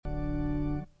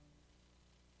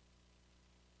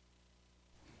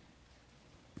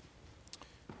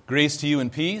Grace to you and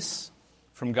peace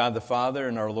from God the Father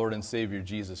and our Lord and Savior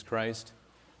Jesus Christ.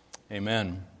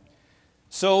 Amen.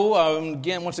 So,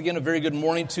 once again, a very good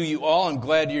morning to you all. I'm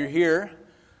glad you're here.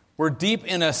 We're deep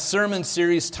in a sermon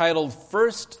series titled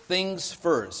First Things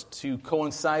First, to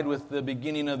coincide with the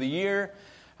beginning of the year,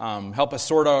 help us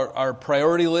sort out our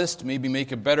priority list, maybe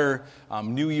make a better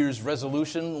New Year's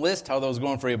resolution list. How are those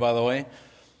going for you, by the way?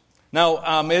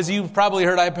 Now, as you've probably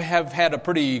heard, I have had a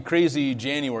pretty crazy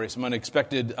January, some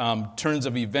unexpected turns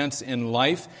of events in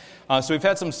life. So we've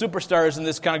had some superstars in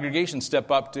this congregation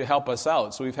step up to help us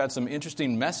out. So we've had some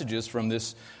interesting messages from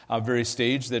this very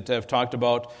stage that have talked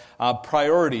about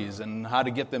priorities and how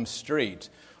to get them straight,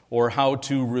 or how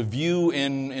to review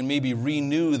and maybe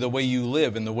renew the way you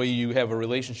live and the way you have a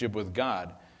relationship with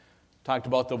God. Talked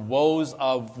about the woes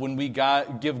of when we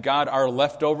give God our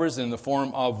leftovers in the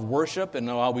form of worship and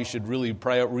how we should really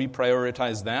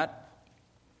reprioritize that.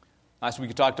 Last week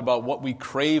we talked about what we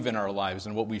crave in our lives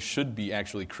and what we should be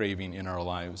actually craving in our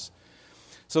lives.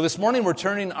 So this morning we're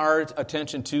turning our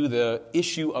attention to the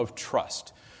issue of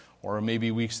trust, or maybe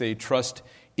we say trust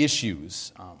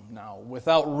issues. Now,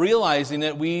 without realizing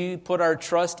it, we put our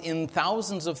trust in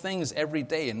thousands of things every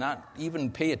day and not even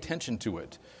pay attention to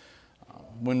it.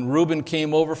 When Reuben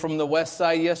came over from the west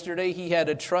side yesterday, he had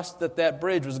to trust that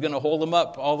bridge was going to hold him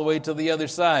up all the way to the other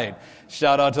side.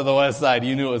 Shout out to the west side.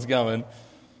 You knew it was coming.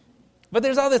 But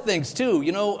there's other things, too.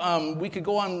 We could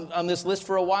go on this list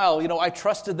for a while. I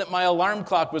trusted that my alarm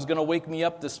clock was going to wake me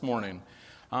up this morning.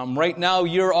 Right now,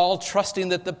 you're all trusting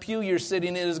that the pew you're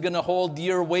sitting in is going to hold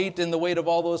your weight and the weight of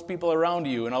all those people around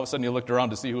you. And all of a sudden, you looked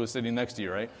around to see who was sitting next to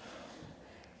you, right?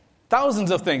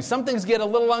 Thousands of things. Some things get a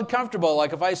little uncomfortable,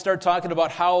 like if I start talking about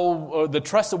how the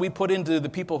trust that we put into the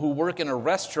people who work in a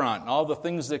restaurant and all the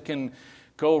things that can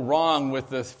go wrong with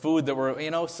the food that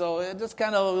we're, so it just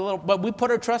kind of a little, but we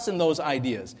put our trust in those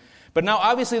ideas. But now,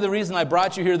 obviously, the reason I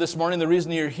brought you here this morning, the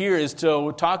reason you're here is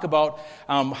to talk about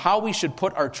how we should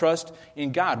put our trust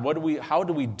in God. How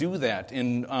do we do that?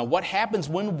 And what happens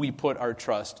when we put our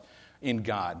trust in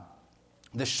God?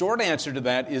 The short answer to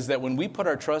that is that when we put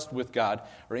our trust with God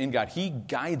or in God, He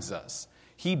guides us.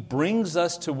 He brings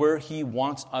us to where He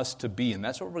wants us to be. And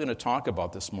that's what we're going to talk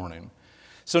about this morning.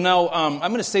 So now, I'm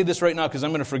going to say this right now because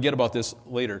I'm going to forget about this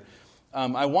later.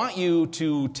 I want you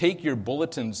to take your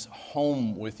bulletins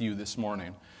home with you this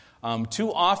morning.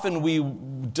 Too often we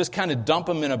just kind of dump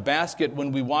them in a basket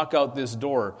when we walk out this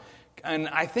door. And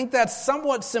I think that's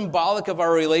somewhat symbolic of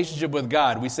our relationship with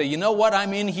God. We say, you know what,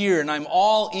 I'm in here and I'm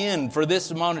all in for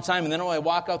this amount of time. And then when I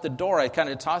walk out the door, I kind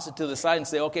of toss it to the side and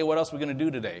say, okay, what else are we going to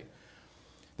do today?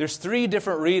 There's 3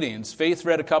 different readings. Faith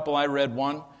read a couple, I read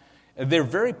one. They're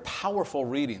very powerful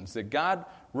readings that God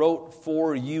wrote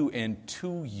for you and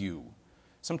to you.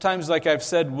 Sometimes, like I've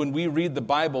said, when we read the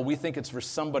Bible, we think it's for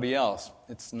somebody else.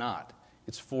 It's not.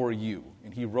 It's for you.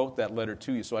 And He wrote that letter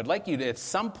to you. So I'd like you to, at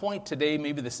some point today,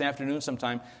 maybe this afternoon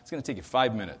sometime, it's going to take you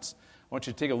 5 minutes. I want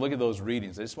you to take a look at those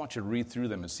readings. I just want you to read through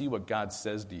them and see what God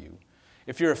says to you.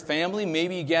 If you're a family,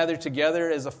 maybe you gather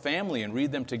together as a family and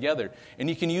read them together. And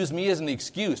you can use me as an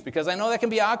excuse, because I know that can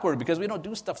be awkward because we don't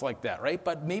do stuff like that, right?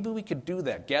 But maybe we could do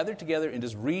that. Gather together and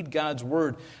just read God's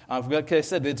Word. Like I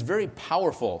said, it's very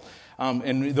powerful.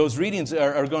 And those readings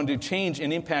are going to change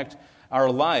and impact our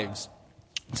lives.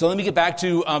 So let me get back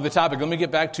to the topic. Let me get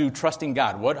back to trusting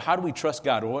God. How do we trust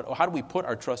God? How do we put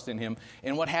our trust in Him?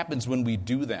 And what happens when we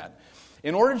do that?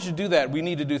 In order to do that, we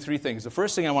need to do 3 things. The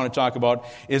first thing I want to talk about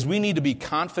is we need to be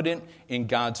confident in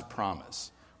God's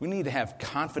promise. We need to have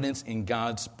confidence in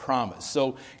God's promise.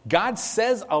 So God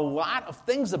says a lot of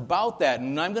things about that.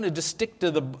 And I'm going to just stick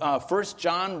to the 1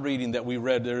 John reading that we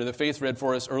read, or the Faith read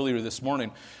for us earlier this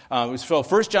morning. So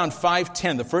 1 John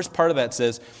 5:10, the first part of that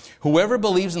says, whoever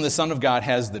believes in the Son of God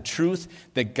has the truth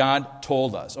that God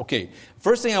told us. Okay,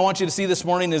 first thing I want you to see this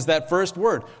morning is that first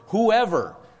word,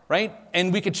 whoever, right?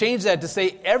 And we could change that to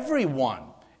say everyone.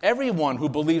 Everyone who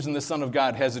believes in the Son of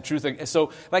God has the truth.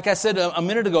 So, like I said a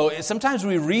minute ago, sometimes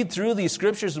we read through these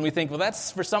scriptures and we think, well,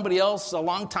 that's for somebody else a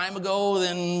long time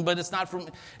ago, but it's not for me.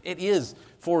 It is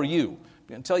for you. I'm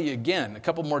going to tell you again, a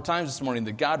couple more times this morning,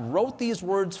 that God wrote these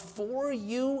words for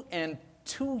you and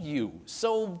to you.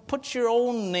 So put your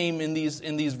own name in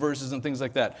these verses and things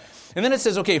like that. And then it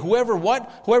says, okay,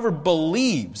 whoever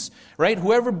believes, right?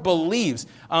 Whoever believes.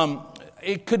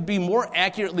 It could be more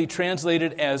accurately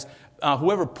translated as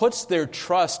whoever puts their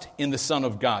trust in the Son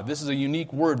of God. This is a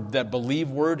unique word, that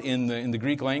believe word in the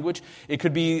Greek language. It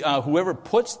could be whoever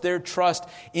puts their trust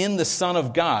in the Son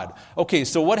of God. Okay,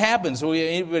 so what happens when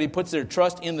anybody puts their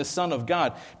trust in the Son of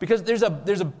God? Because there's a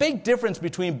big difference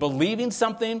between believing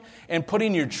something and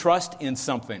putting your trust in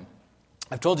something.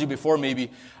 I've told you before maybe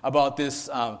about this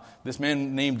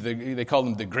man named, they called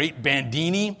him the Great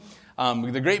Bandini.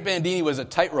 The Great Bandini was a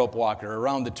tightrope walker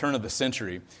around the turn of the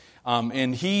century.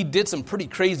 And he did some pretty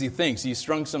crazy things. He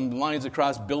strung some lines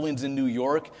across buildings in New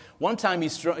York. One time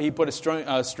he put a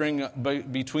string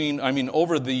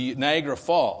over the Niagara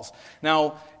Falls.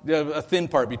 Now, a thin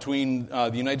part between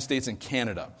the United States and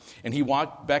Canada. And he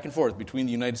walked back and forth between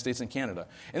the United States and Canada.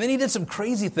 And then he did some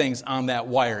crazy things on that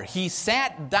wire. He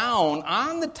sat down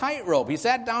on the tightrope. He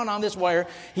sat down on this wire.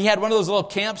 He had one of those little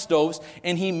camp stoves,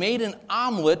 and he made an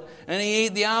omelet, and he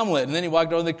ate the omelet. And then he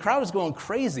walked over. The crowd was going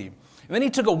crazy. And then he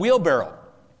took a wheelbarrow,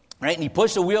 right? And he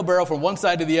pushed the wheelbarrow from one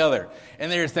side to the other. And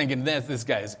they were thinking, this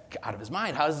guy is out of his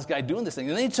mind. How is this guy doing this thing?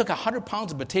 And then he took 100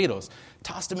 pounds of potatoes,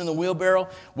 tossed them in the wheelbarrow,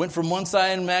 went from one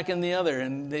side and back in the other.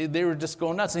 And they were just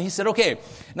going nuts. And he said, okay,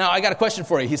 now I got a question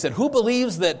for you. He said, who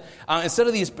believes that instead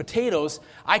of these potatoes,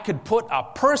 I could put a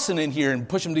person in here and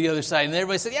push him to the other side? And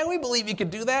everybody said, yeah, we believe you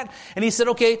could do that. And he said,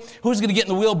 okay, who's going to get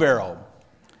in the wheelbarrow?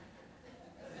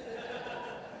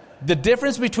 The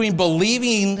difference between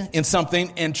believing in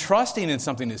something and trusting in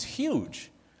something is huge.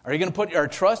 Are you going to put our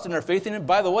trust and our faith in it?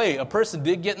 By the way, a person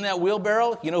did get in that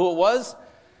wheelbarrow. You know who it was?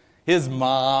 His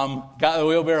mom got the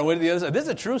wheelbarrow and went to the other side. This is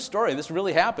a true story. This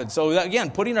really happened. So again,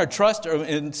 putting our trust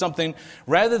in something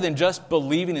rather than just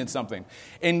believing in something.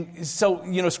 And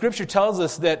so, Scripture tells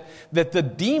us that the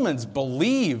demons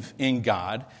believe in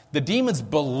God. The demons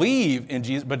believe in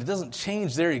Jesus, but it doesn't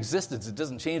change their existence. It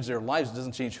doesn't change their lives. It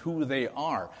doesn't change who they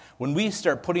are. When we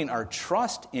start putting our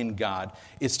trust in God,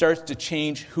 it starts to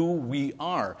change who we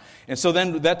are. And so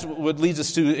then that's what leads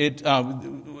us to it.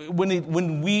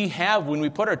 When we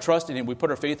put our trust in Him, we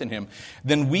put our faith in Him,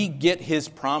 then we get His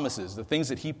promises, the things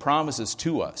that He promises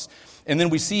to us. And then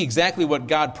we see exactly what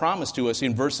God promised to us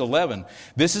in verse 11.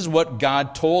 This is what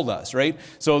God told us, right?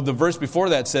 So the verse before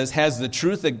that says, has the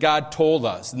truth that God told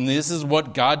us. And this is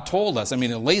what God told us. I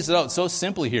mean, it lays it out so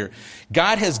simply here.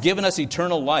 God has given us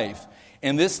eternal life,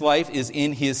 and this life is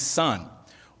in His Son.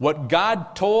 What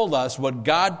God told us, what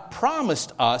God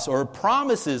promised us or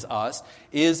promises us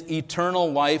is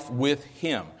eternal life with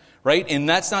Him. Right? And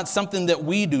that's not something that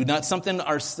we do, not something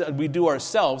we do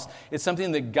ourselves. It's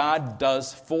something that God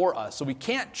does for us. So we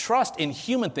can't trust in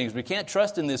human things. We can't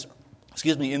trust in this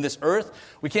earth.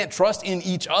 We can't trust in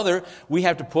each other. We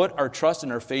have to put our trust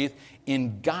and our faith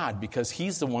in God because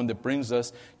He's the one that brings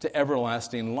us to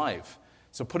everlasting life.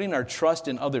 So putting our trust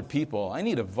in other people, I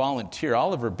need a volunteer.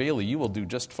 Oliver Bailey, you will do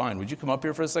just fine. Would you come up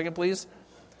here for a second, please?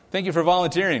 Thank you for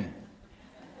volunteering.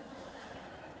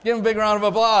 Give him a big round of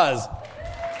applause.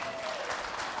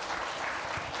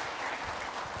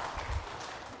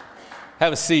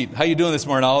 Have a seat. How you doing this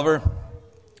morning, Oliver?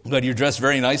 I'm glad you're dressed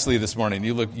very nicely this morning.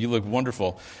 You look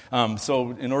wonderful.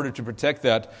 So in order to protect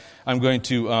that, I'm going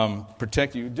to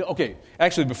protect you. Okay,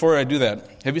 actually, before I do that,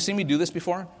 have you seen me do this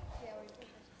before?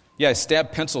 Yeah, I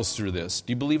stab pencils through this.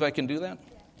 Do you believe I can do that?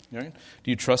 Yeah. All right.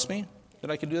 Do you trust me that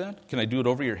I can do that? Can I do it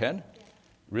over your head? Yeah.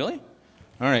 Really?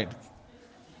 All right.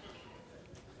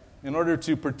 In order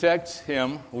to protect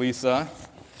him, Lisa,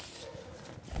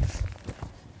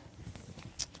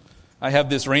 I have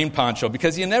this rain poncho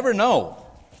because you never know.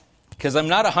 Because I'm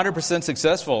not 100%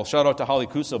 successful. Shout out to Holly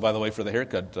Cuso, by the way, for the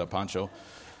haircut poncho.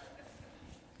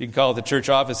 You can call at the church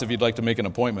office if you'd like to make an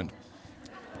appointment.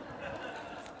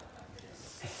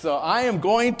 So I am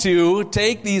going to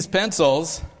take these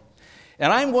pencils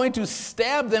and I'm going to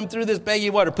stab them through this baggie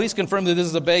of water. Please confirm that this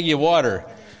is a baggie of water.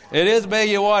 It is a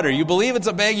baggie of water. You believe it's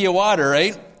a baggie of water,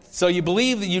 right? So you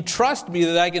believe that you trust me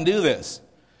that I can do this.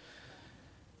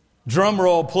 Drum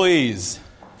roll, please.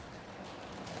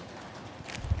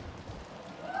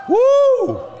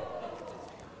 Woo!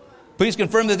 Please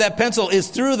confirm that that pencil is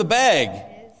through the bag.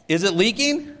 Is it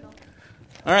leaking?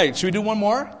 All right, should we do one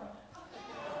more?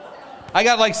 I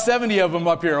got like 70 of them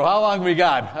up here. How long have we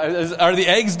got? Are the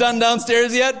eggs done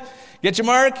downstairs yet? Get your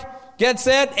mark, get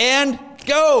set, and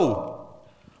go.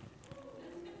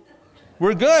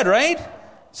 We're good, right?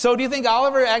 So do you think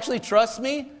Oliver actually trusts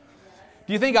me?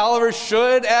 Do you think Oliver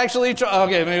should actually trust?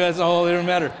 Okay, maybe that's a whole different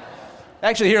matter.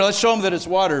 Actually, here, let's show him that it's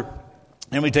water.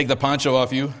 And we take the poncho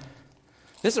off you.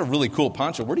 This is a really cool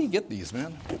poncho. Where do you get these,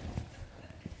 man?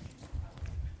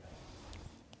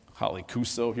 Holly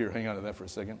Cuso. Here, hang on to that for a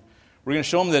second. We're going to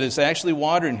show them that it's actually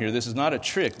water in here. This is not a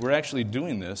trick. We're actually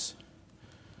doing this.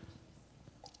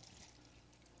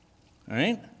 All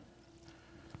right?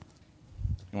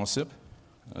 You want a sip?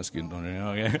 That's good.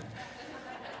 Okay.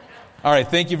 All right,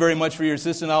 thank you very much for your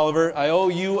assistance, Oliver. I owe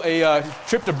you a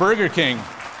trip to Burger King.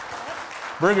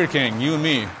 Burger King, you and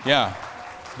me. Yeah,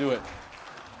 do it.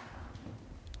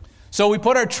 So we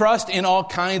put our trust in all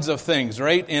kinds of things,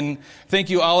 right? And thank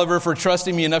you, Oliver, for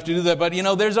trusting me enough to do that. But,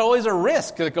 there's always a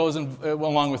risk that goes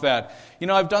along with that.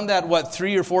 I've done that,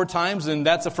 3 or 4 times, and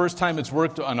that's the first time it's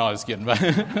worked. Oh, no, I was kidding.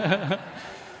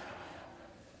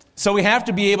 So we have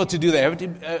to be able to do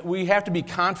that. We have to be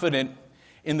confident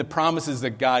in the promises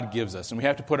that God gives us. And we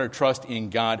have to put our trust in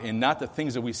God and not the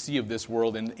things that we see of this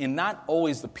world and not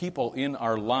always the people in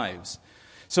our lives.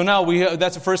 So now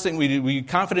that's the first thing we do. We're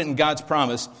confident in God's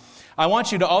promise. I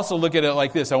want you to also look at it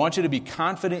like this. I want you to be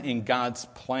confident in God's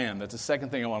plan. That's the second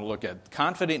thing I want to look at.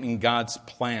 Confident in God's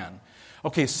plan.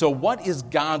 Okay, so what is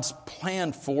God's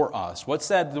plan for us? What's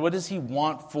that? What does He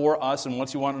want for us and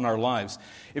what's He want in our lives?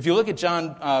 If you look at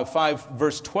John 5,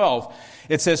 verse 12,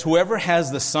 it says, whoever has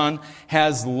the Son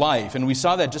has life. And we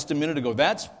saw that just a minute ago.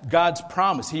 That's God's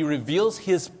promise. He reveals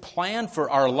His plan for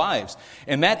our lives.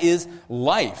 And that is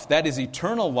life. That is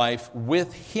eternal life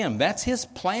with Him. That's His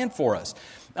plan for us.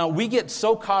 Now, we get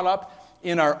so caught up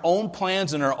in our own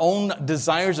plans and our own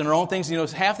desires and our own things.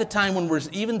 Half the time when we're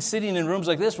even sitting in rooms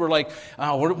like this, we're like,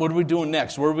 what are we doing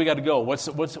next? Where do we got to go? What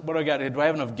do I got? Do I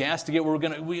have enough gas to get where we're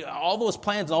going to? All those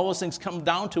plans and all those things come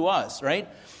down to us, right?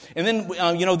 And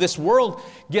then, this world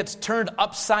gets turned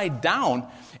upside down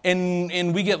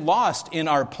and we get lost in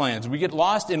our plans. We get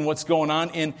lost in what's going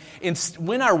on. And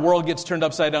when our world gets turned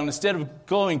upside down, instead of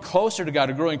going closer to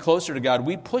God or growing closer to God,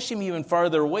 we push Him even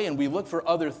farther away and we look for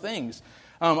other things.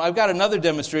 I've got another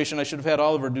demonstration. I should have had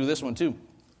Oliver do this one too,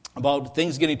 about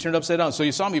things getting turned upside down. So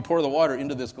you saw me pour the water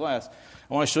into this glass.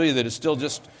 I want to show you that it's still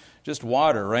just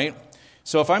water, right?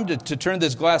 So if I'm to turn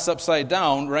this glass upside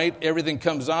down, right, everything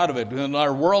comes out of it. When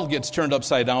our world gets turned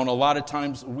upside down, a lot of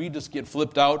times we just get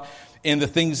flipped out and the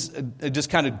things just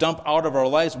kind of dump out of our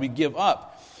lives. We give up.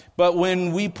 But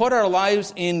when we put our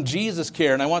lives in Jesus'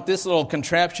 care, and I want this little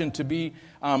contraption to be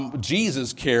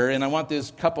Jesus' care, and I want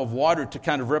this cup of water to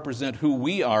kind of represent who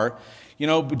we are.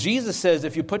 Jesus says,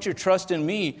 if you put your trust in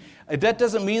me, that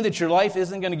doesn't mean that your life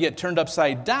isn't going to get turned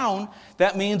upside down.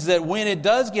 That means that when it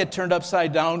does get turned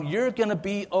upside down, you're going to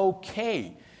be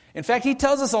okay. In fact, He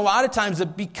tells us a lot of times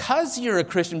that because you're a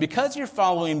Christian, because you're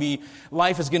following me,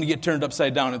 life is going to get turned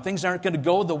upside down and things aren't going to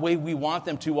go the way we want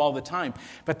them to all the time.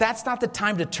 But that's not the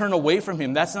time to turn away from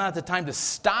Him. That's not the time to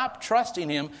stop trusting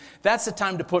Him. That's the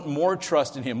time to put more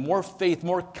trust in Him, more faith,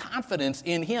 more confidence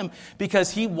in Him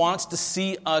because He wants to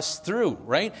see us through,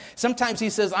 right? Sometimes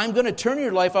He says, I'm going to turn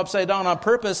your life upside down on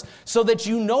purpose so that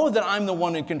you know that I'm the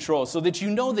one in control, so that you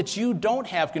know that you don't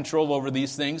have control over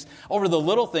these things, over the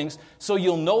little things, so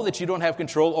you'll know that you don't have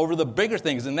control over the bigger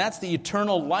things. And that's the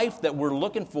eternal life that we're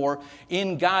looking for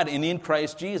in God and in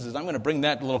Christ Jesus. I'm going to bring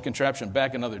that little contraption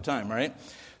back another time, all right?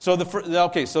 So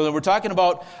we're talking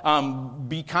about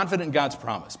be confident in God's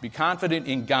promise. Be confident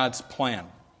in God's plan.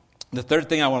 The third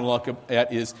thing I want to look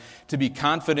at is to be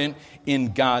confident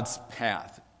in God's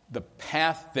path. The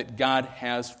path that God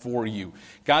has for you.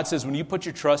 God says, when you put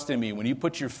your trust in me, when you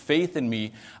put your faith in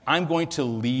me, I'm going to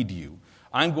lead you.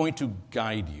 I'm going to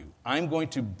guide you. I'm going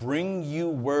to bring you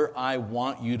where I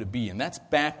want you to be. And that's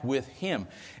back with Him.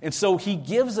 And so He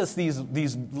gives us these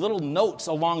little notes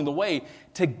along the way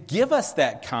to give us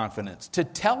that confidence, to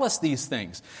tell us these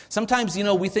things. Sometimes,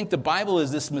 we think the Bible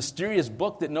is this mysterious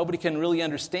book that nobody can really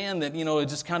understand, that,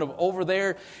 it's just kind of over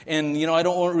there. And, I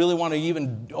don't really want to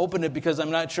even open it because I'm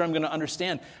not sure I'm going to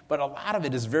understand. But a lot of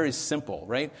it is very simple,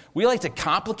 right? We like to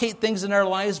complicate things in our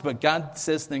lives, but God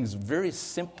says things very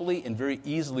simply and very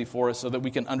easily for us so that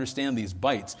we can understand these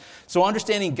bites. So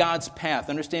understanding God's path,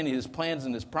 understanding His plans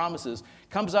and His promises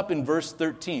comes up in verse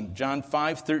 13, John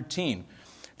 5:13.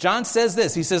 John says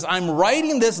this. He says, I'm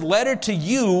writing this letter to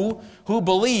you who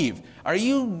believe. Are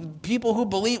you people who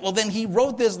believe? Well, then He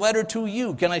wrote this letter to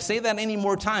you. Can I say that any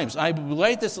more times? I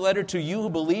write this letter to you who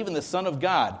believe in the Son of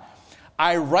God.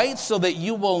 I write so that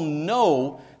you will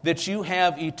know that you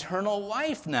have eternal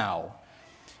life now.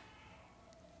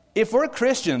 If we're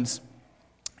Christians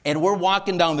and we're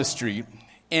walking down the street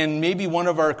and maybe one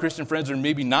of our Christian friends or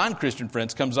maybe non-Christian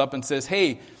friends comes up and says,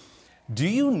 hey, do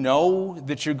you know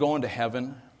that you're going to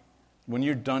heaven when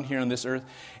you're done here on this earth?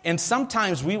 And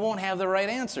sometimes we won't have the right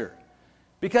answer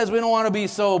because we don't want to be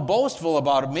so boastful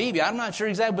about it. Maybe, I'm not sure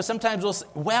exactly, but sometimes we'll say,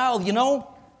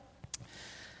 well,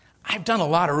 I've done a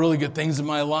lot of really good things in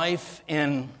my life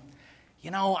and,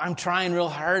 I'm trying real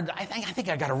hard. I think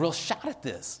I got a real shot at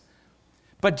this.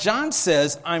 But John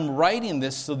says, I'm writing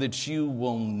this so that you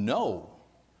will know.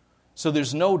 So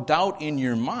there's no doubt in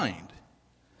your mind.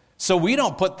 So we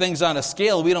don't put things on a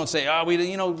scale. We don't say,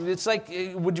 it's like,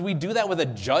 would we do that with a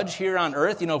judge here on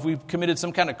earth? If we've committed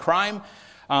some kind of crime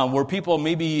where people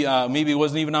maybe it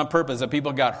wasn't even on purpose, that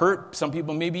people got hurt, some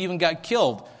people maybe even got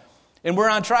killed. And we're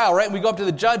on trial, right? And we go up to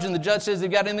the judge, and the judge says, "You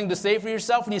got anything to say for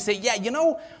yourself?" And you say, "Yeah,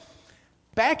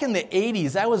 back in the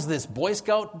 80s, I was this Boy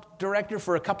Scout director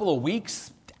for a couple of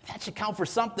weeks. That should count for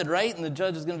something, right?" And the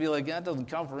judge is going to be like, "That doesn't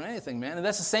count for anything, man." And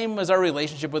that's the same as our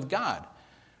relationship with God,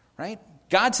 right?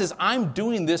 God says, "I'm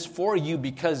doing this for you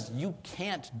because you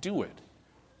can't do it."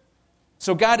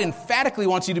 So God emphatically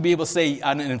wants you to be able to say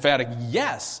an emphatic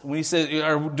yes. When he says,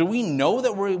 do we know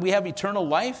that we have eternal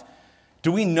life?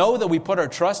 Do we know that we put our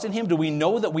trust in him? Do we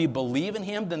know that we believe in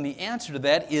him? Then the answer to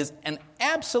that is an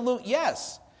absolute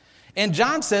yes. And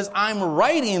John says, "I'm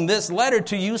writing this letter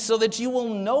to you so that you will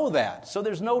know that." So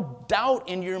there's no doubt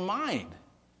in your mind.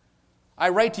 I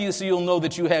write to you so you'll know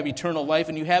that you have eternal life,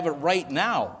 and you have it right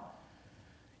now.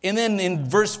 And then in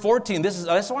verse 14,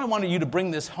 that's why I wanted you to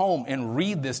bring this home and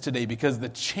read this today, because the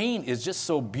chain is just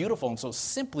so beautiful and so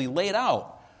simply laid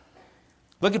out.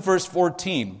 Look at verse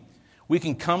 14. We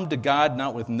can come to God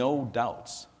not with no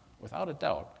doubts, without a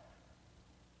doubt.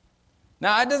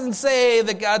 Now, it doesn't say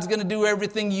that God's going to do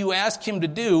everything you ask him to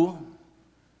do.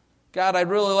 "God, I'd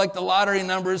really like the lottery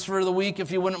numbers for the week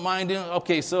if you wouldn't mind doing."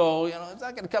 Okay, so, it's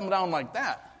not going to come down like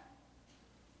that.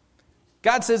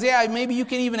 God says, "Yeah, maybe you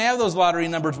can even have those lottery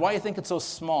numbers. Why do you think it's so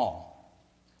small?"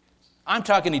 I'm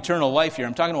talking eternal life here.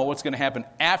 I'm talking about what's going to happen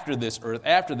after this earth,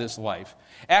 after this life.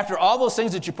 After all those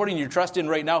things that you're putting your trust in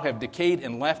right now have decayed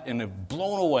and left and have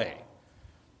blown away.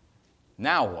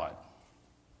 Now what?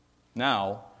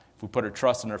 Now, if we put our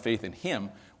trust and our faith in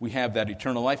him, we have that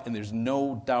eternal life, and there's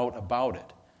no doubt about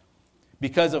it.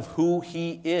 Because of who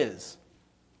he is.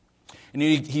 And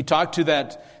he talked to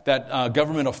that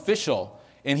government official,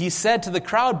 and he said to the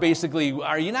crowd basically,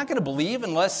 "Are you not going to believe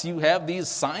unless you have these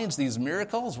signs, these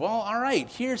miracles? Well, all right,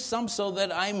 here's some so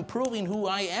that I'm proving who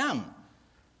I am.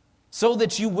 So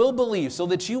that you will believe, so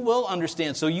that you will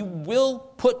understand, so you will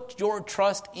put your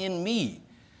trust in me.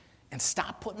 And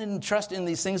stop putting in trust in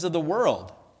these things of the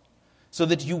world. So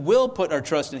that you will put our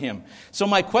trust in him." So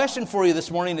my question for you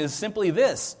this morning is simply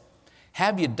this.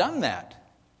 Have you done that?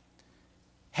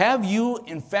 Have you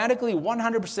emphatically,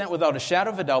 100% without a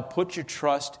shadow of a doubt, put your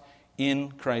trust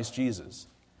in Christ Jesus?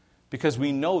 Because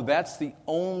we know that's the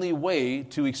only way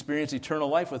to experience eternal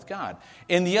life with God.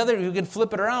 And the other, you can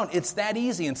flip it around. It's that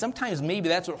easy. And sometimes maybe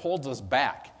that's what holds us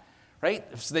back. Right?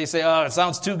 If they say, "Oh, it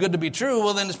sounds too good to be true,"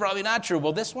 well, then it's probably not true.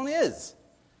 Well, this one is.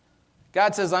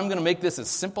 God says, "I'm going to make this as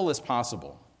simple as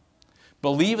possible.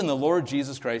 Believe in the Lord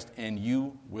Jesus Christ and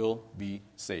you will be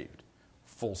saved."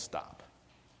 Full stop.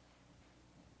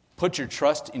 Put your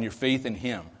trust in your faith in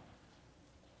him.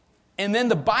 And then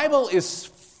the Bible is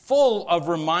full of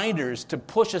reminders to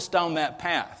push us down that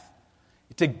path,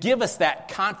 to give us that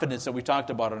confidence that we talked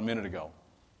about a minute ago.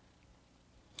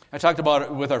 I talked about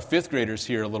it with our fifth graders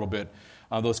here a little bit,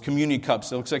 those communion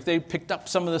cups. It looks like they picked up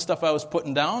some of the stuff I was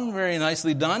putting down, very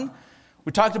nicely done.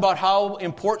 We talked about how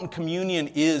important communion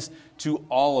is to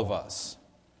all of us.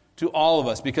 To all of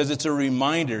us, because it's a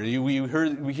reminder.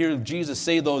 We hear Jesus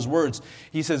say those words.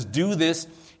 He says, "Do this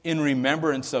in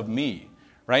remembrance of me."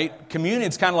 Right? Communion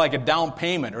is kind of like a down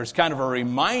payment, or it's kind of a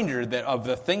reminder of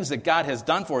the things that God has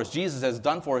done for us, Jesus has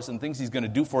done for us, and things he's going to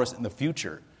do for us in the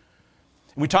future.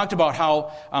 And we talked about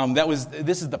how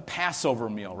this is the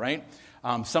Passover meal, right?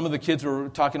 Some of the kids were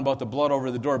talking about the blood over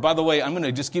the door. By the way, I'm going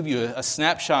to just give you a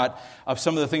snapshot of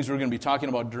some of the things we're going to be talking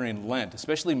about during Lent,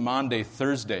 especially Maundy,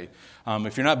 Thursday.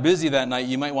 If you're not busy that night,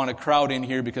 you might want to crowd in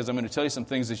here, because I'm going to tell you some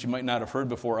things that you might not have heard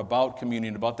before about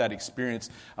communion, about that experience,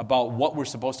 about what we're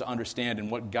supposed to understand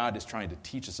and what God is trying to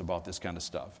teach us about this kind of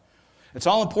stuff. It's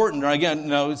all important.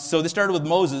 Again, so this started with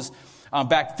Moses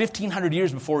back 1,500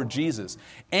 years before Jesus.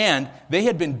 And they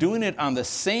had been doing it on the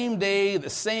same day, the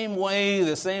same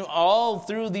way, all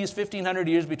through these 1,500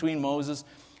 years between Moses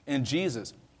and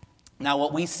Jesus. Now,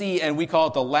 what we see, and we call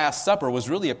it the Last Supper, was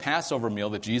really a Passover meal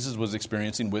that Jesus was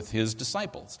experiencing with his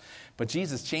disciples. But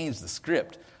Jesus changed the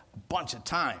script a bunch of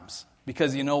times.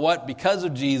 Because you know what? Because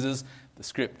of Jesus, the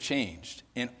script changed.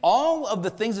 And all of the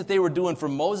things that they were doing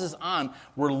from Moses on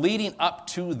were leading up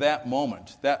to that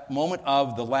moment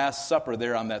of the Last Supper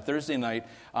there on that Thursday night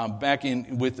back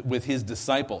in with his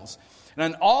disciples.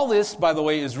 And all this, by the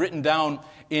way, is written down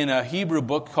in a Hebrew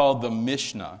book called the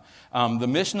Mishnah. The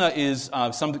Mishnah is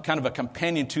some kind of a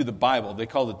companion to the Bible. They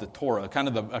call it the Torah, kind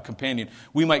of a companion.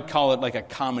 We might call it like a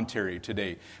commentary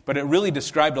today. But it really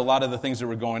described a lot of the things that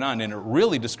were going on. And it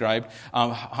really described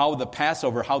how the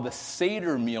Passover, how the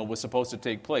Seder meal was supposed to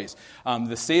take place.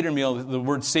 The Seder meal, the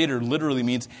word Seder literally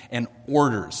means an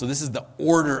order. So this is the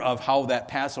order of how that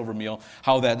Passover meal,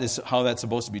 how that's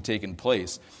supposed to be taking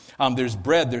place. There's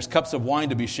bread, there's cups of wine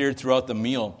to be shared throughout the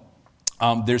meal.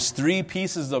 There's 3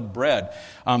 pieces of bread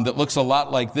that looks a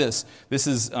lot like this. This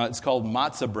is it's called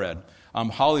matzah bread.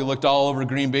 Holly looked all over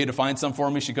Green Bay to find some for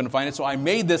me. She couldn't find it, so I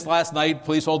made this last night.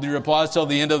 Please hold your applause till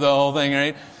the end of the whole thing,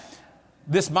 right?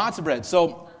 This matzah bread.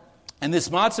 And this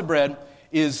matzah bread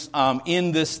is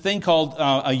in this thing called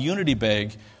a unity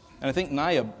bag. And I think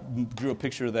Naya drew a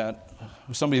picture of that.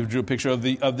 Somebody drew a picture of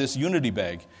this unity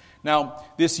bag. Now,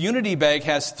 this unity bag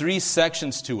has 3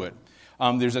 sections to it.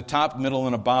 There's a top, middle,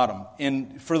 and a bottom.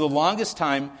 And for the longest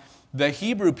time, the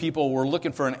Hebrew people were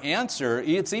looking for an answer.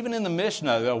 It's even in the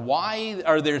Mishnah. Why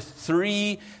are there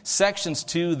 3 sections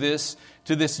to this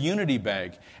unity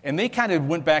bag? And they kind of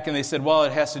went back and they said, well,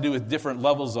 it has to do with different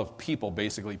levels of people,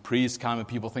 basically, priests, common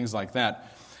people, things like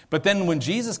that. But then when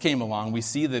Jesus came along, we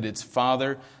see that it's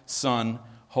Father, Son,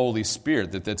 Holy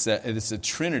Spirit, it's a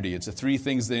Trinity. It's 3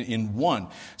 things in one.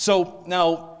 So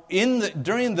now,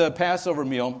 during the Passover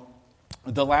meal,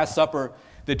 the Last Supper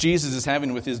that Jesus is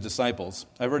having with his disciples,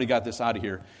 I've already got this out of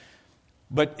here,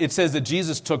 but it says that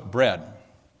Jesus took bread,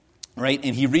 right?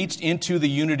 And he reached into the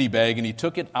unity bag and he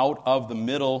took it out of the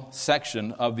middle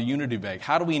section of the unity bag.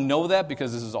 How do we know that?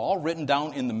 Because this is all written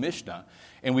down in the Mishnah.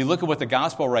 And we look at what the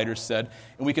gospel writers said,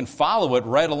 and we can follow it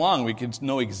right along. We can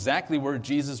know exactly where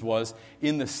Jesus was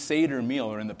in the Seder meal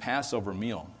or in the Passover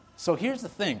meal. So here's the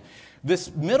thing.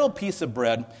 This middle piece of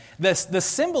bread, the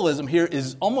symbolism here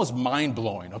is almost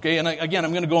mind-blowing, okay? And again, I'm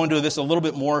going to go into this a little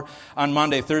bit more on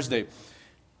Monday, Thursday.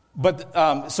 But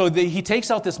he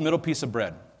takes out this middle piece of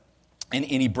bread, and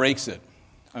he breaks it.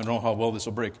 I don't know how well this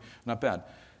will break. Not bad.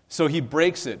 So he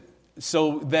breaks it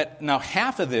so that now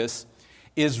half of this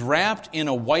is wrapped in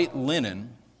a white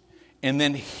linen and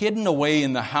then hidden away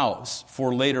in the house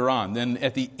for later on. Then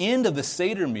at the end of the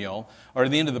Seder meal, or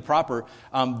the end of the proper,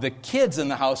 the kids in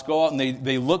the house go out and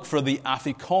they look for the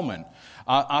afikomen.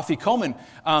 Afikomen.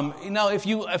 Now, if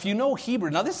you know Hebrew,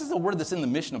 now this is a word that's in the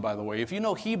Mishnah, by the way. If you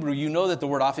know Hebrew, you know that the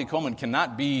word afikomen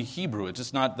cannot be Hebrew. It's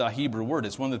just not the Hebrew word.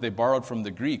 It's one that they borrowed from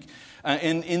the Greek.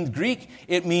 In Greek,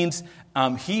 it means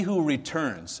he who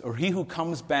returns, or he who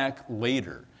comes back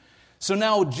later. So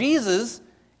now Jesus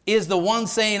is the one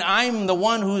saying, I'm the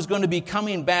one who's going to be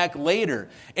coming back later.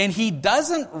 And he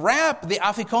doesn't wrap the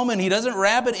afikomen, he doesn't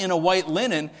wrap it in a white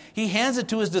linen. He hands it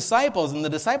to his disciples, and the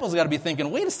disciples got to be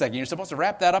thinking, wait a second, you're supposed to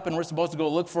wrap that up and we're supposed to go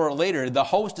look for it later. The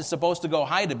host is supposed to go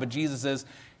hide it, but Jesus says,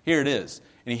 here it is.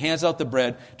 And he hands out the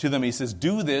bread to them. He says,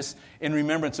 do this in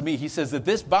remembrance of me. He says that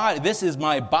this is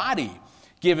my body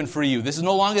given for you. This is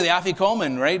no longer the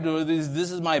afikomen, right?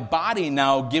 This is my body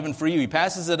now given for you. He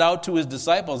passes it out to his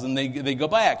disciples, and they go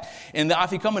back. And the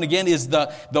afikomen, again, is the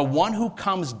one who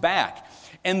comes back.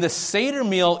 And the Seder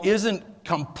meal isn't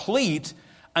complete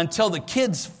until the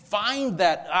kids find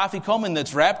that afikomen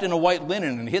that's wrapped in a white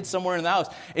linen and hid somewhere in the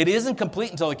house. It isn't complete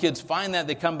until the kids find that.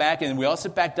 They come back, and we all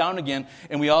sit back down again,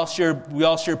 and we all share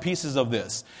pieces of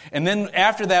this. And then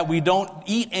after that, we don't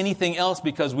eat anything else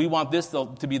because we want this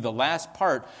to be the last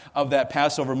part of that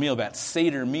Passover meal, that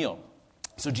Seder meal.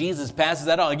 So Jesus passes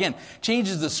that out. Again,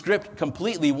 changes the script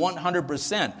completely,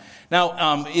 100%.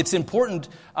 Now, it's important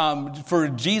for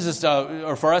Jesus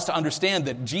or for us to understand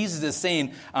that Jesus is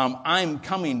saying, I'm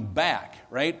coming back,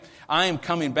 right? I am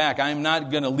coming back. I'm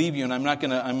not going to leave you, and I'm not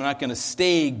going to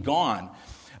stay gone.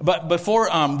 But before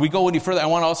we go any further, I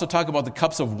want to also talk about the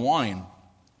cups of wine.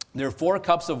 There are 4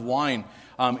 cups of wine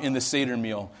in the Seder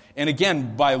meal. And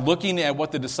again, by looking at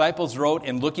what the disciples wrote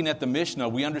and looking at the Mishnah,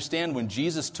 we understand when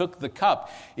Jesus took the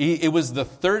cup, it was the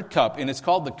 3rd cup, and it's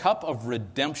called the cup of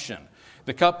redemption.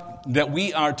 The cup that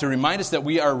we are, to remind us that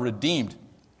we are redeemed.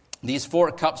 These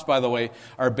 4 cups, by the way,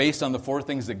 are based on the 4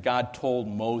 things that God told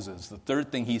Moses. The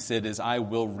 3rd thing he said is, I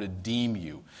will redeem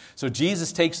you. So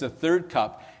Jesus takes the 3rd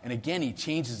cup, and again, he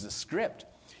changes the script.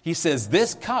 He says,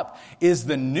 this cup is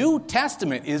the New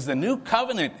Testament, is the new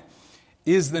covenant,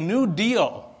 is the new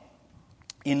deal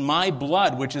in my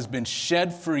blood, which has been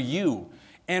shed for you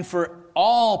and for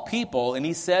all people. And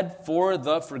he said, for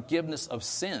the forgiveness of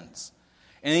sins.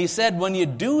 And he said, when you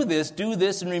do this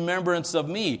in remembrance of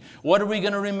me. What are we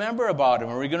going to remember about him?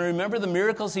 Are we going to remember the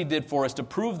miracles he did for us to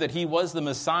prove that he was the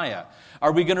Messiah?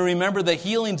 Are we going to remember the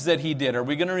healings that he did? Are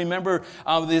we going to remember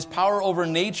his power over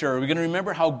nature? Are we going to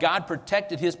remember how God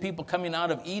protected his people coming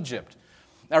out of Egypt?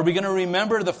 Are we going to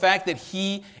remember the fact that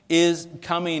he is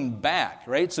coming back,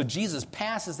 right? So Jesus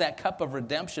passes that cup of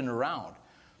redemption around.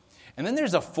 And then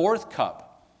there's a 4th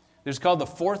cup. There's called the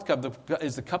 4th cup,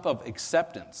 is the cup of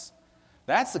acceptance.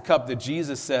 That's the cup that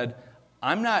Jesus said,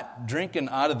 I'm not drinking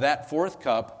out of that 4th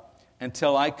cup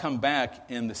until I come back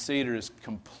and the Seder is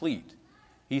complete.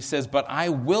 He says, but I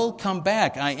will come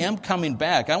back. I am coming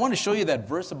back. I want to show you that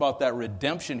verse about that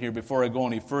redemption here before I go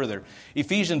any further.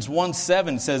 Ephesians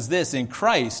 1:7 says this, in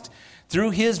Christ,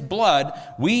 through his blood,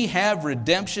 we have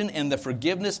redemption and the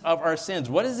forgiveness of our sins.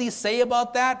 What does he say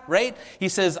about that, right? He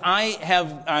says,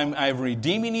 I'm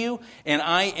redeeming you, and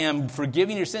I am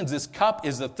forgiving your sins. This cup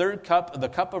is the third cup, the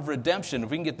cup of redemption. If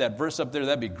we can get that verse up there,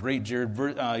 that'd be great, Jared.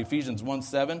 Ephesians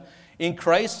 1:7. In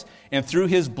Christ and through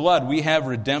his blood, we have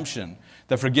redemption,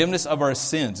 the forgiveness of our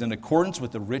sins, in accordance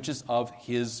with the riches of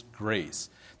his grace.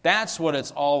 That's what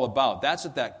it's all about. That's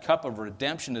what that cup of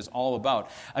redemption is all about.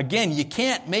 Again, you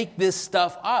can't make this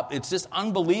stuff up. It's just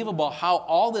unbelievable how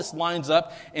all this lines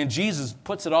up, and Jesus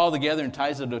puts it all together and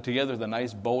ties it together with a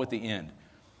nice bow at the end.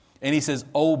 And he says,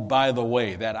 oh, by the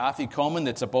way, that Afikomen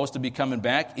that's supposed to be coming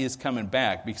back is coming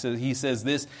back. Because he says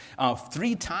this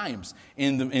 3 times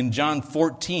in John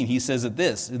 14. He says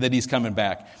that he's coming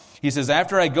back. He says,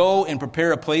 after I go and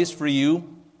prepare a place for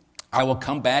you, I will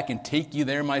come back and take you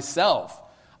there myself.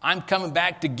 I'm coming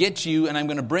back to get you, and I'm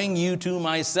going to bring you to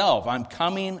myself. I'm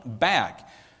coming back.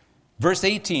 Verse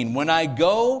 18, when I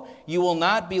go, you will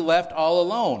not be left all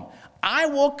alone. I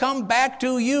will come back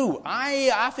to you.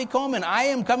 Afikomen, I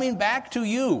am coming back to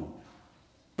you.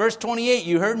 Verse 28,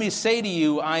 you heard me say to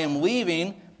you, I am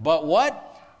leaving, but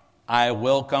what? I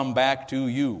will come back to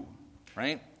you.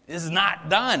 Right? This is not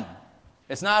done.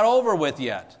 It's not over with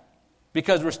yet.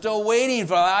 Because we're still waiting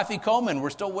for Afikomen.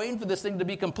 We're still waiting for this thing to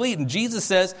be complete. And Jesus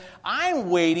says, I'm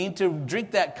waiting to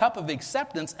drink that cup of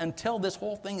acceptance until this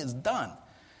whole thing is done.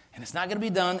 And it's not going to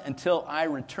be done until I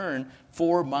return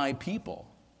for my people.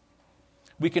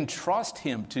 We can trust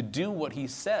him to do what he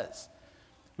says.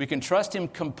 We can trust him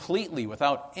completely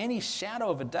without any shadow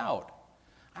of a doubt.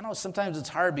 I know sometimes it's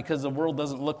hard because the world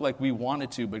doesn't look like we want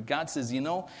it to. But God says,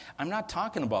 I'm not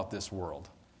talking about this world.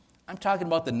 I'm talking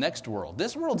about the next world.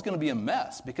 This world's going to be a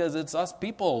mess because it's us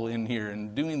people in here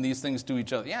and doing these things to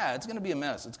each other. Yeah, it's going to be a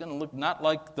mess. It's going to look not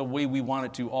like the way we want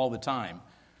it to all the time.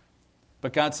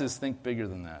 But God says, think bigger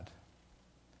than that.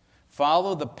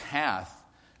 Follow the path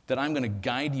that I'm going to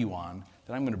guide you on,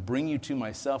 that I'm going to bring you to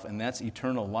myself, and that's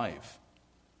eternal life.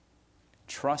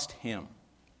 Trust him.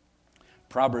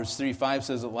 Proverbs 3:5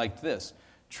 says it like this,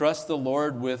 trust the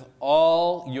Lord with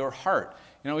all your heart.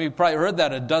 We've probably heard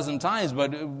that a dozen times,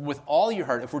 but with all your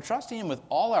heart. If we're trusting him with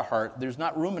all our heart, there's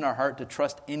not room in our heart to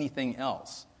trust anything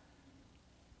else.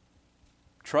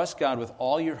 Trust God with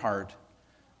all your heart.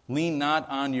 Lean not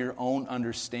on your own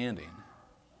understanding.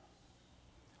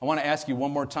 I want to ask you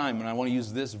one more time, and I want to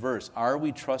use this verse. Are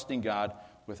we trusting God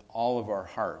with all of our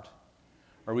heart?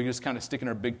 Or are we just kind of sticking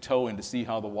our big toe in to see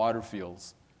how the water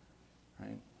feels?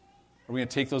 Right? Are we going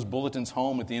to take those bulletins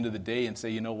home at the end of the day and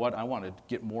say, you know what, I want to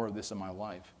get more of this in my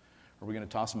life? Or are we going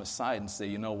to toss them aside and say,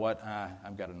 you know what,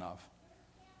 I've got enough?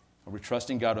 Are we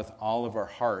trusting God with all of our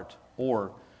heart,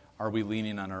 or are we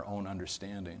leaning on our own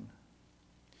understanding?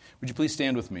 Would you please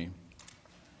stand with me?